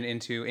translation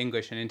into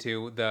English and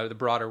into the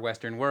broader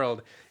Western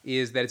world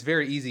is that it's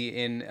very easy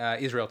in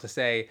Israel to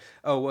say,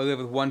 oh, well, we live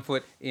with one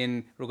foot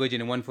in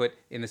religion and one foot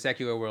in the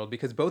secular world,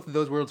 because both of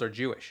those worlds are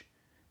Jewish.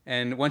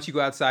 And once you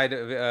go outside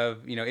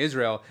of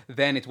Israel,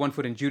 then it's one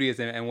foot in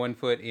Judaism and one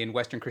foot in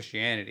Western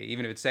Christianity,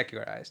 even if it's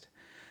secularized.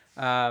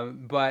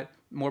 But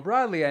more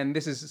broadly, and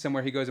this is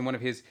somewhere he goes in one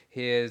of his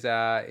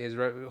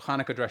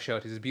Hanukkah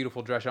drashot, his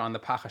beautiful drasha on the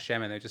Pach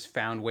Hashem, and they just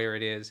found where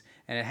it is,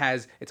 and it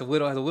has a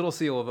little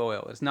seal of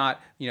oil. It's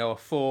not a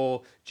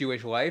full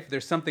Jewish life.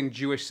 There's something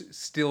Jewish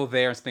still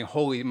there, something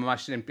holy,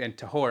 mamash and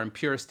tahor and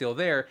pure still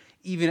there,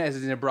 even as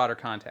it's in a broader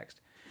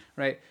context,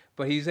 right?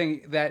 But he's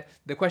saying that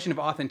the question of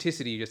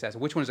authenticity you just asked,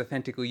 which one is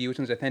authentically you, which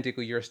one is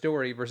authentically your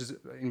story, versus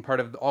in part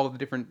of all of the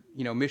different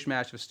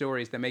mishmash of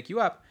stories that make you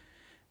up.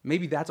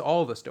 Maybe that's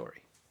all the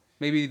story.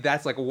 Maybe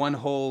that's like one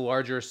whole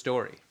larger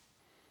story.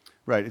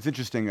 Right. It's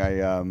interesting.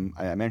 I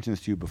mentioned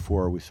this to you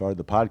before we started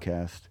the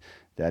podcast,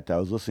 that I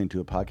was listening to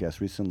a podcast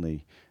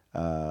recently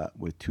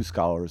with two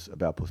scholars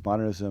about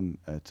postmodernism.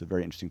 It's a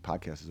very interesting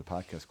podcast. It's a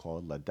podcast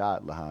called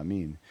Ladat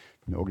Laha'amin,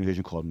 from an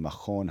organization called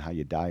Machon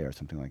HaYedaya or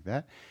something like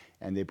that.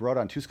 And they brought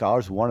on two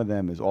scholars. One of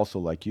them is also,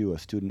 like you, a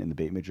student in the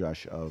Beit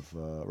Midrash of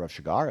Rav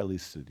Shigar, at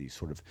least the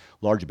sort of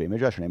larger Beit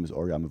Midrash. Her name is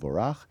Orya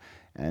Mevorach.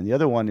 And the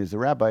other one is the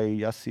Rabbi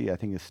Yossi, I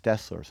think is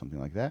Stessler or something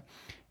like that.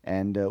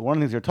 And one of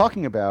the things they're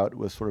talking about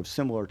was sort of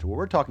similar to what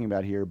we're talking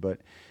about here,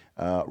 but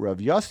Rav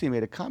Yossi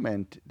made a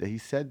comment that he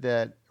said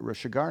that Rav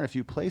Shigar in a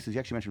few places, he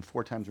actually mentioned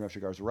 4 times in Rav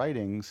Shigar's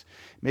writings,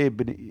 may have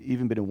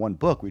even been in one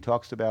book, where he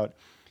talks about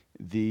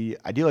the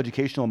ideal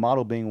educational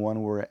model being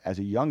one where, as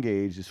a young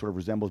age, it sort of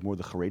resembles more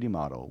the Haredi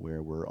model,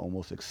 where we're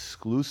almost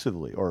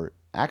exclusively, or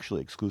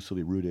actually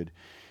exclusively, rooted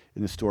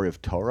in the story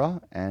of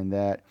Torah, and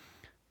that,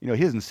 he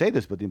doesn't say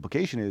this, but the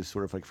implication is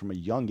sort of like from a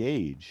young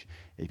age,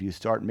 if you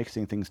start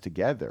mixing things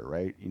together,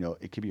 right,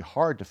 it can be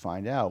hard to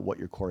find out what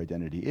your core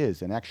identity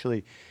is. And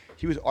actually,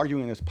 he was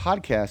arguing in this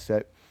podcast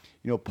that,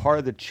 part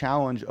of the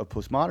challenge of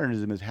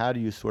postmodernism is how do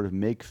you sort of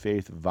make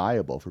faith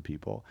viable for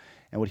people.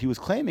 And what he was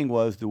claiming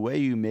was the way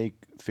you make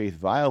faith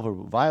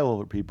viable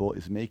for people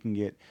is making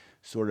it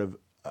sort of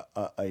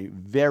a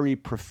very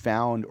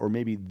profound, or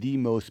maybe the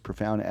most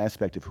profound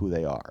aspect of who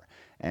they are.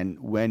 And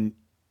when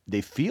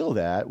they feel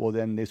that, well,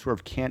 then they sort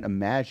of can't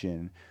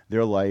imagine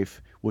their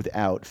life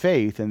without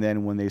faith. And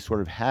then when they sort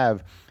of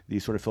have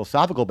these sort of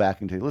philosophical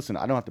backing to, listen,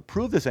 I don't have to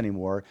prove this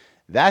anymore,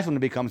 that's when it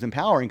becomes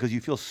empowering, because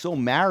you feel so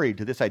married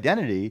to this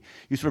identity,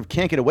 you sort of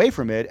can't get away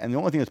from it. And the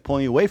only thing that's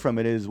pulling you away from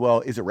it is,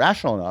 well, is it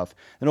rational enough?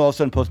 And all of a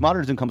sudden,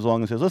 postmodernism comes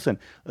along and says, listen,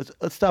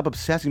 let's stop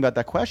obsessing about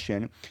that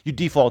question. You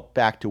default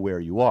back to where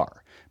you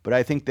are. But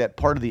I think that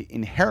part of the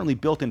inherently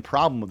built-in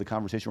problem of the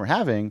conversation we're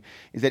having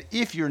is that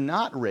if you're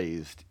not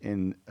raised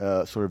in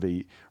sort of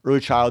a early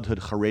childhood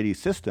Haredi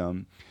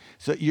system,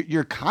 so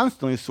you're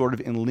constantly sort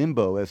of in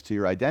limbo as to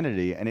your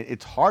identity, and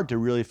it's hard to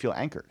really feel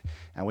anchored.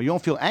 And when you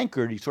don't feel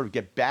anchored, you sort of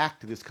get back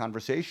to this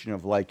conversation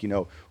of like,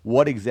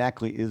 what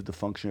exactly is the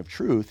function of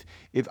truth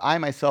if I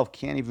myself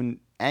can't even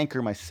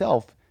anchor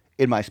myself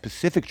in my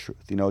specific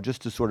truth,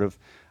 just to sort of,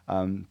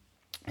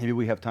 maybe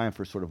we have time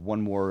for sort of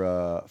one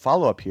more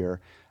follow-up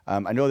here.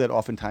 I know that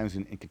oftentimes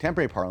in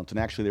contemporary parlance, and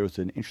actually there was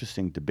an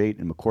interesting debate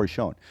in Makor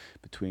Shon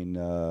between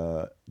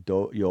Yoel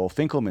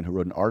Finkelman, who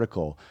wrote an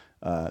article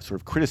sort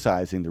of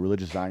criticizing the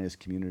religious Zionist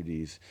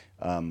community's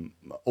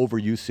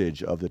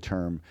overusage of the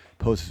term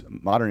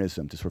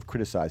postmodernism to sort of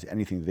criticize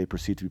anything that they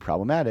perceive to be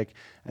problematic,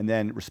 and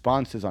then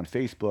responses on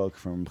Facebook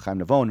from Chaim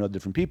Navon and other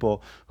different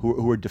people who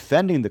were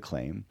defending the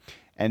claim.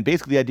 And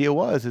basically the idea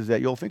is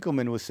that Joel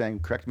Finkelman was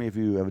saying, correct me if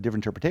you have a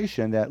different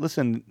interpretation, that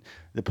listen,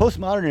 the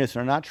postmodernists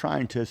are not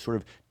trying to sort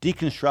of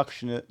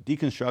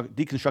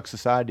deconstruct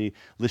society,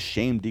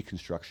 l'shem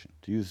deconstruction.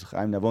 To use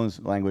Chaim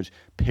Navon's language,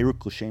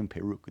 peruk l'shem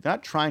peruk. They're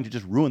not trying to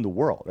just ruin the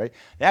world, right?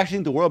 They actually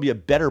think the world would be a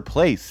better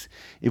place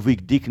if we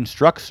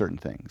deconstruct certain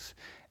things.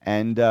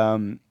 And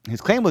his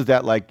claim was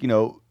that, like,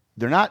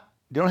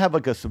 they don't have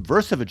like a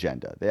subversive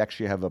agenda. They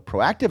actually have a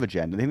proactive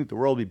agenda. They think the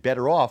world will be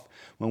better off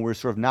when we're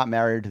sort of not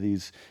married to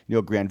these,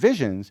 grand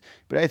visions.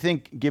 But I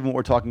think, given what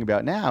we're talking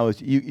about now, is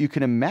you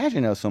can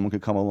imagine how someone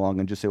could come along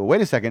and just say, well,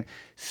 wait a second,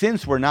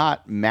 since we're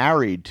not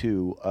married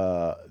to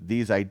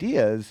these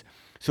ideas,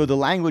 so the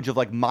language of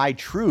like my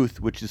truth,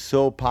 which is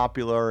so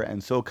popular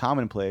and so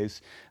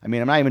commonplace, I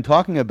mean, I'm not even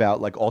talking about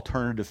like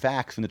alternative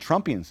facts in the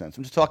Trumpian sense.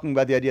 I'm just talking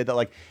about the idea that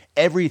like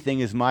everything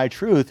is my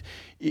truth.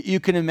 You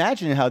can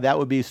imagine how that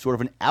would be sort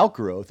of an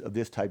outgrowth of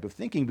this type of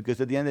thinking,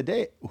 because at the end of the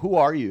day, who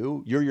are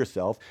you? You're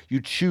yourself. You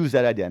choose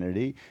that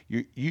identity.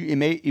 It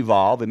may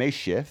evolve, it may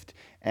shift,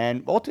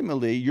 and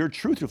ultimately your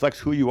truth reflects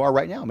who you are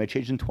right now. It may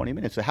change in 20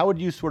 minutes. So how would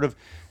you sort of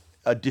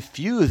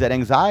diffuse that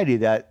anxiety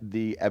that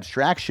the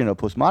abstraction of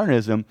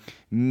postmodernism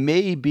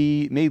may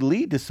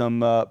lead to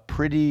some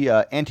pretty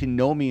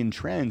antinomian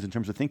trends in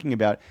terms of thinking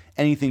about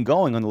anything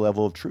going on the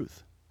level of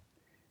truth?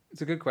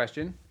 It's a good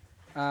question.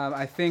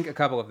 I think a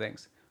couple of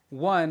things.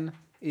 One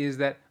is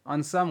that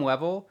on some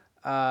level,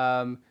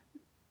 Yoel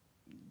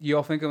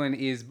Finkelman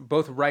is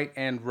both right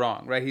and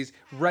wrong. Right, he's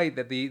right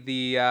that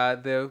the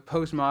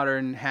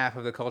postmodern half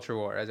of the culture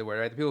war, as it were,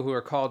 right, the people who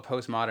are called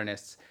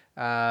postmodernists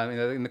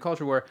in the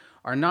culture war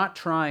are not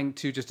trying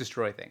to just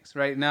destroy things,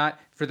 right? Not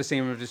for the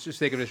sake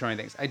of destroying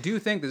things. I do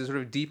think there's a sort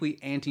of deeply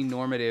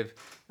anti-normative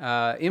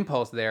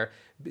impulse there,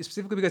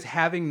 specifically because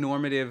having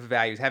normative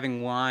values,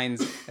 having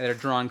lines that are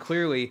drawn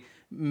clearly,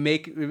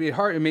 make it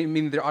hard. It may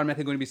mean there are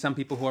automatically going to be some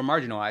people who are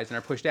marginalized and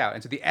are pushed out.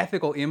 And so the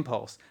ethical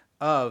impulse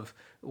of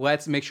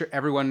let's make sure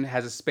everyone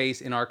has a space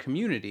in our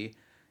community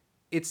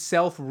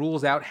itself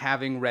rules out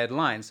having red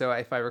lines. So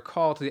if I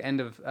recall to the end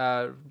of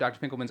Dr.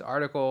 Finkelman's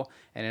article,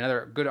 and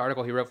another good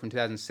article he wrote from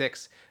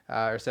 2006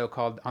 or so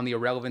called On the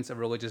Irrelevance of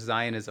Religious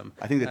Zionism.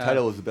 I think the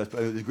title was the best.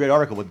 It was a great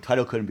article, but the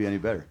title couldn't be any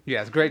better.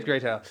 Yeah, it's a great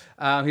title.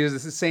 He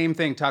does the same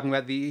thing,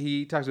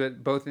 he talks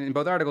about in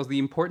both articles the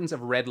importance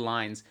of red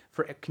lines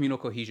for communal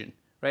cohesion.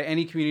 Right?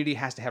 Any community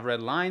has to have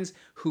red lines,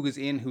 who is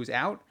in, who's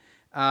out,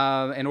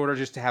 in order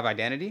just to have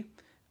identity.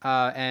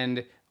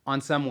 And on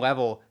some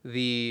level,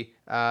 the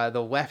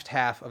left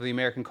half of the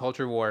American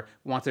culture war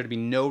wants there to be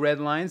no red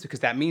lines,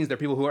 because that means there are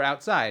people who are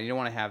outside. You don't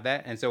want to have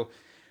that. And so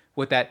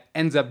what that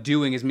ends up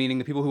doing is meaning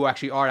the people who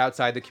actually are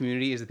outside the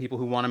community is the people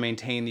who want to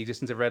maintain the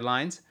existence of red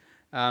lines.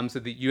 So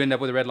that you end up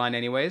with a red line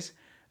anyways.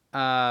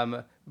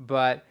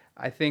 But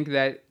I think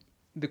that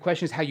the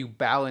question is how you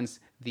balance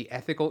the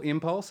ethical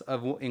impulse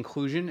of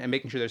inclusion and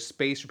making sure there's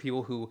space for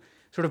people who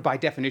sort of by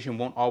definition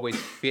won't always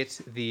fit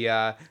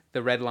the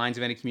red lines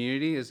of any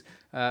community. Is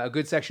a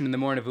good section in the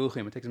Morrow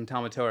Nevuchim. It takes some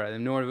Talmud Torah. The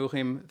Morrow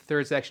Nevuchim,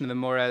 third section of the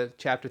Morrow,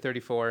 chapter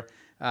 34.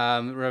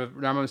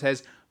 Rambam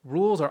says,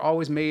 rules are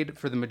always made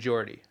for the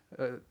majority.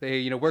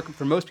 They work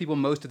for most people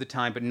most of the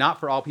time, but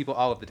not for all people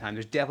all of the time.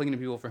 There's definitely going to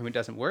be people for whom it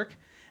doesn't work.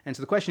 And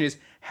so the question is,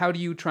 how do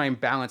you try and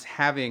balance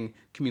having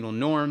communal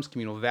norms,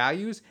 communal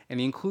values, and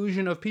the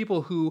inclusion of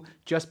people who,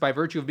 just by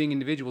virtue of being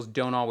individuals,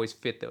 don't always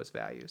fit those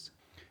values?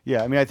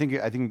 Yeah, I mean, I think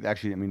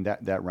actually, I mean,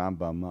 that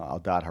Rambam, Al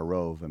Dat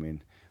Harov, I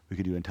mean, we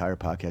could do an entire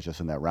podcast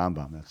just on that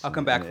Rambam. I'll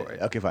come back for it.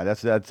 Okay, fine.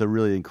 That's a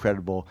really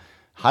incredible,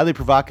 highly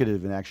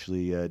provocative, and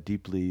actually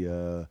deeply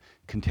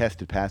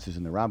contested passage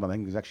in the Rambam. I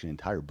think there's actually an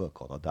entire book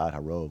called Al Dat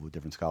Harov with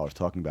different scholars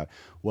talking about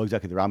what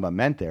exactly the Rambam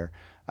meant there.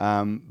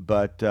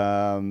 But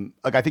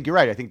I think you're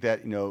right. I think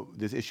that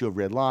this issue of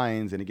red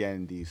lines, and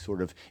again the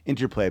sort of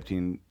interplay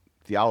between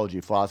theology,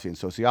 philosophy, and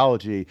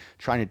sociology,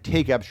 trying to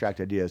take abstract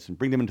ideas and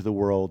bring them into the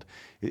world,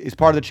 is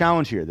part of the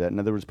challenge here. That, in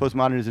other words,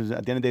 postmodernism is,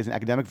 at the end of the day, is an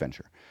academic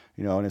venture,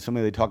 and it's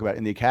something they talk about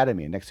in the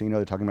academy, and next thing you know,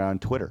 they're talking about it on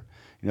Twitter.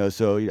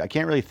 So I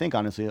can't really think,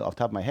 honestly, off the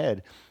top of my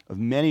head, of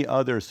many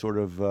other sort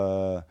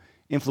of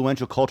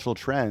influential cultural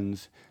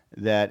trends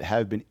that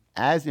have been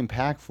as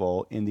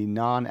impactful in the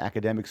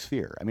non-academic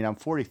sphere. I mean, I'm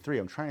 43.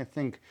 I'm trying to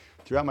think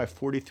throughout my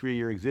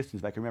 43-year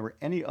existence if I can remember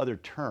any other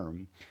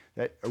term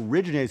that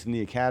originates in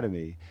the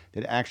academy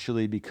that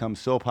actually becomes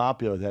so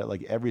popular that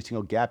like every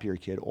single gap year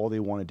kid, all they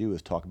want to do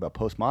is talk about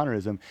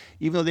postmodernism,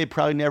 even though they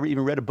probably never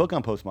even read a book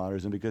on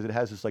postmodernism, because it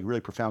has this like really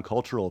profound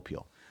cultural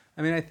appeal.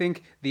 I mean, I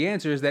think the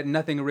answer is that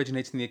nothing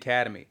originates in the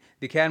academy.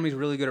 The academy is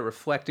really good at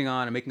reflecting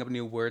on and making up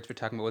new words for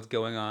talking about what's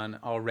going on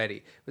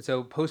already. But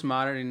so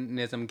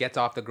postmodernism gets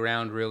off the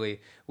ground really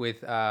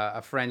with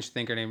a French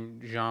thinker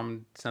named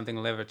Jean something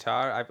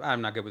Levitar.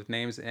 I'm not good with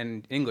names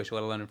in English,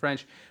 let alone in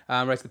French.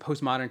 Writes the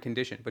postmodern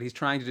condition, but he's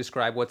trying to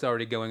describe what's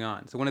already going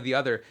on. So one of the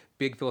other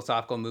big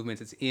philosophical movements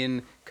that's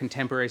in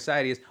contemporary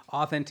society is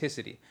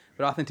authenticity.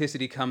 But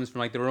authenticity comes from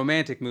like the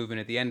Romantic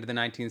movement at the end of the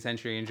 19th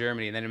century in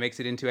Germany, and then it makes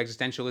it into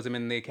existentialism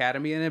in the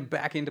academy, and then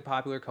back into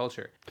popular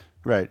culture.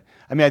 Right.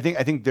 I mean,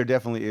 I think there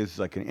definitely is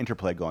like an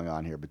interplay going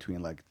on here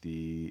between like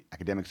the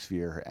academic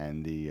sphere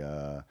and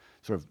the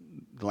sort of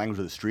the language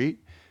of the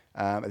street.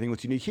 I think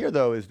what's unique here,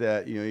 though, is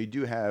that you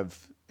do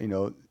have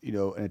an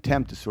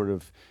attempt to sort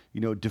of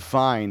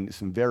define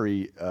some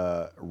very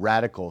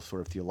radical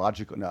sort of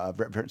theological,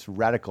 very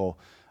radical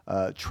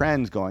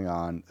trends going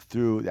on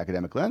through the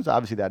academic lens.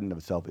 Obviously, that in and of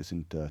itself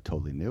isn't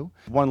totally new.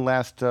 One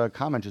last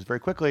comment, just very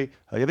quickly. Do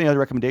you have any other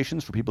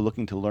recommendations for people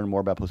looking to learn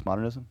more about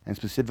postmodernism, and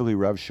specifically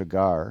Rav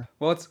Shagar?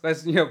 Well, it's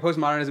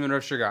postmodernism and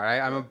Rav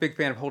Shagar. I'm a big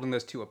fan of holding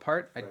those two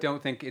apart. I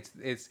don't think I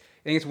think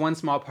it's one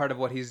small part of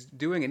what he's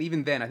doing, and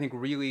even then, I think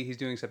really he's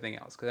doing something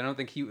else, because I don't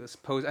think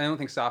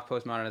soft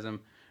postmodernism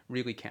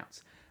really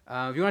counts.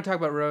 If you want to talk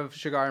about Rav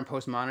Shagar and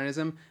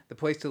postmodernism, the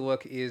place to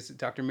look is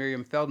Dr.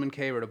 Miriam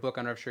Feldman-Kay wrote a book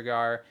on Rav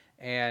Shagar,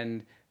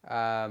 and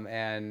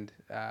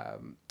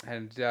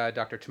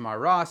Dr. Tamar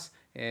Ross.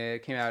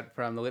 It came out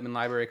from the Lippman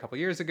Library a couple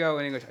years ago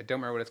in English. I don't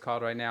remember what it's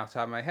called right now off the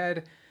top of my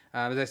head.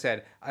 As I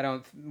said, I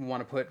don't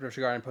want to put Rav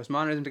Shagar and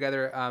postmodernism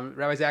together.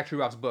 Rabbi Zach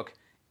Truboff's book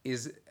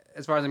is,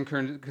 as far as I'm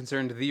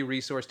concerned, the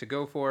resource to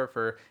go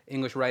for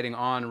English writing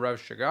on Rav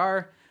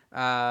Shagar.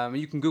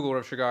 You can Google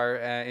Rav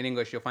Shagar in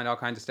English. You'll find all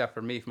kinds of stuff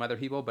from me, from other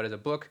people. But as a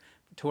book,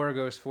 Torah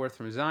Goes Forth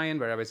from Zion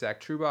by Rabbi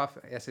Zach Truboff,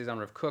 essays on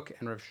Rav Kook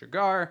and Rav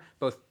Shagar,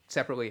 both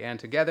separately and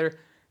together.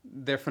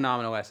 They're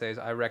phenomenal essays.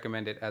 I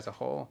recommend it as a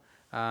whole.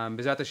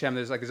 B'ezrat Hashem,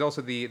 there's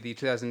also the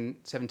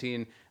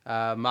 2017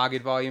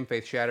 Maggid volume,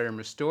 Faith Shattered and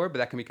Restored, but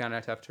that can be kind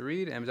of tough to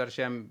read. And B'ezrat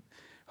Hashem,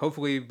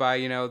 hopefully by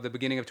the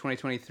beginning of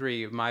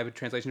 2023, my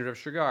translation of Rav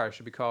Shagar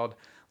should be called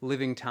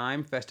Living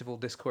Time, Festival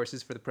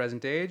Discourses for the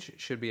Present Age.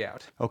 It should be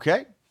out.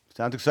 Okay.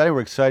 Sounds exciting.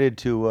 We're excited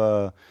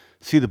to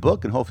see the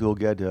book, and hopefully we'll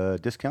get a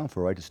discount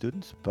for Right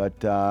students. But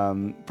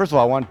first of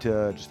all, I want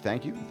to just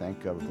thank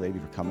Rav Levi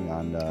for coming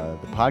on the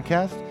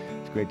podcast.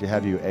 It's great to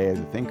have you, A, as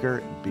a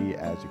thinker, B,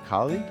 as a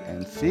colleague,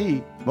 and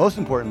C, most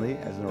importantly,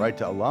 as a Right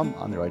alum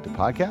on the Right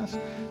podcast.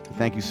 So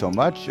thank you so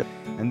much.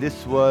 And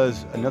this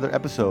was another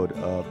episode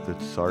of the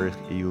Tzarich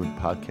Iyun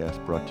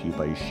podcast brought to you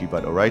by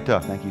Yeshivat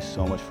Oraita. Thank you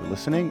so much for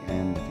listening,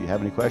 and if you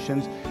have any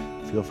questions,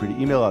 feel free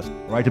to email us,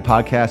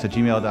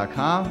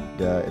 writepodcast@gmail.com.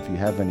 If you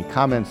have any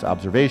comments,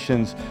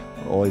 observations,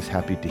 we're always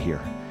happy to hear.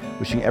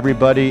 Wishing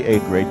everybody a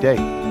great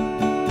day.